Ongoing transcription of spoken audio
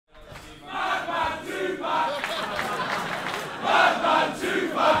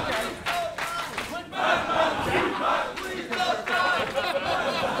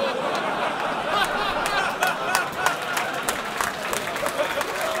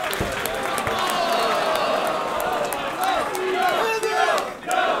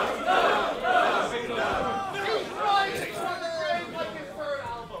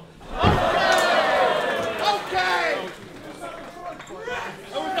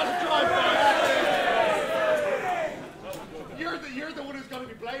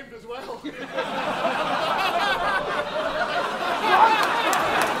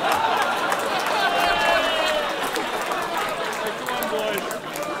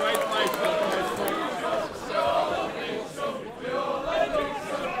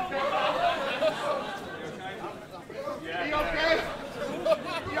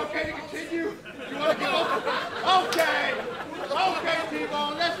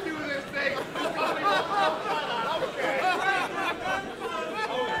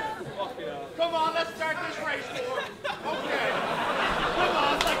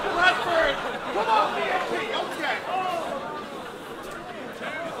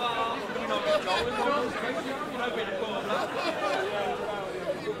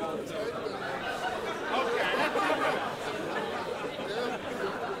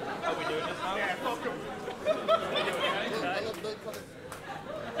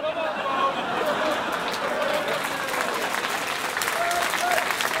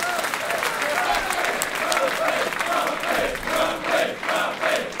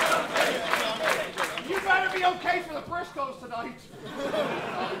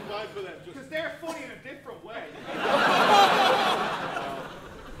Because they're funny in a different way.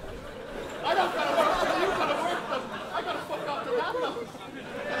 I don't gotta work them, you gotta work them. I gotta fuck off the landlord.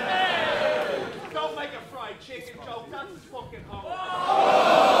 Hey! Don't make a fried chicken joke, that's fucking horrible.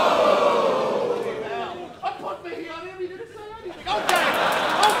 I put me on him, he didn't say anything. Okay,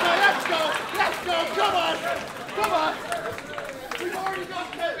 let's go, come on. We've already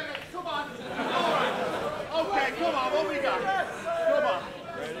got 10 minutes, come on. Alright, okay, come on, what we got? Come on.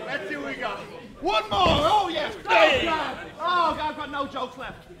 Let's see what we got. One more! Oh, yes! Hey. Oh, God, I've got no jokes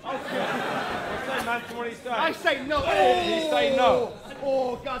left. Okay. What's that, man? What do you say? I say no. Oh. You say no?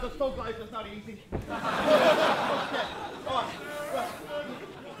 Oh, God, the thug life is not easy. Okay. All right.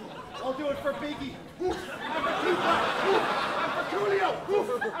 I'll do it for Biggie. And for Tupac. And for Coolio.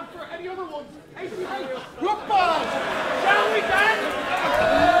 And for any other ones. ACH. Football! Shall we dance?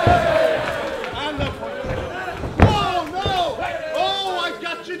 And the...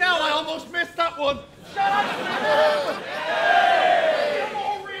 Now I almost missed that one. Shut up, Smith! You're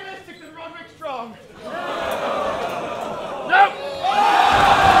more realistic than Roderick Strong. No!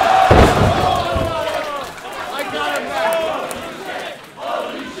 I got him back.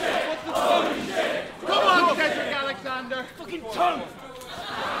 Holy shit! Come on, Cedric Alexander. Fucking tongue.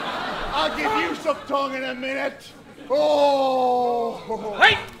 I'll give you some tongue in a minute. Oh!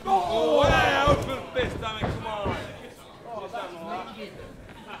 Hey! Oh, hey, open fist, damn it, come on.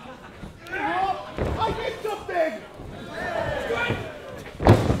 I did something!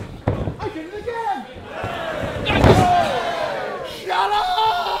 I did it again! Shut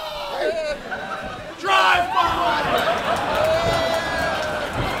up! Drive by!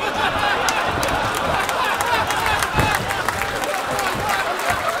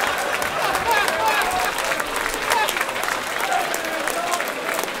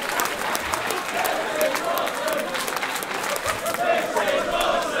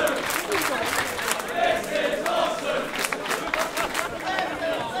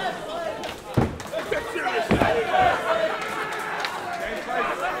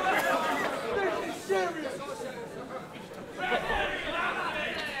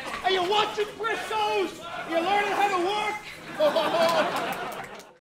 Are you watching, Briscoes? You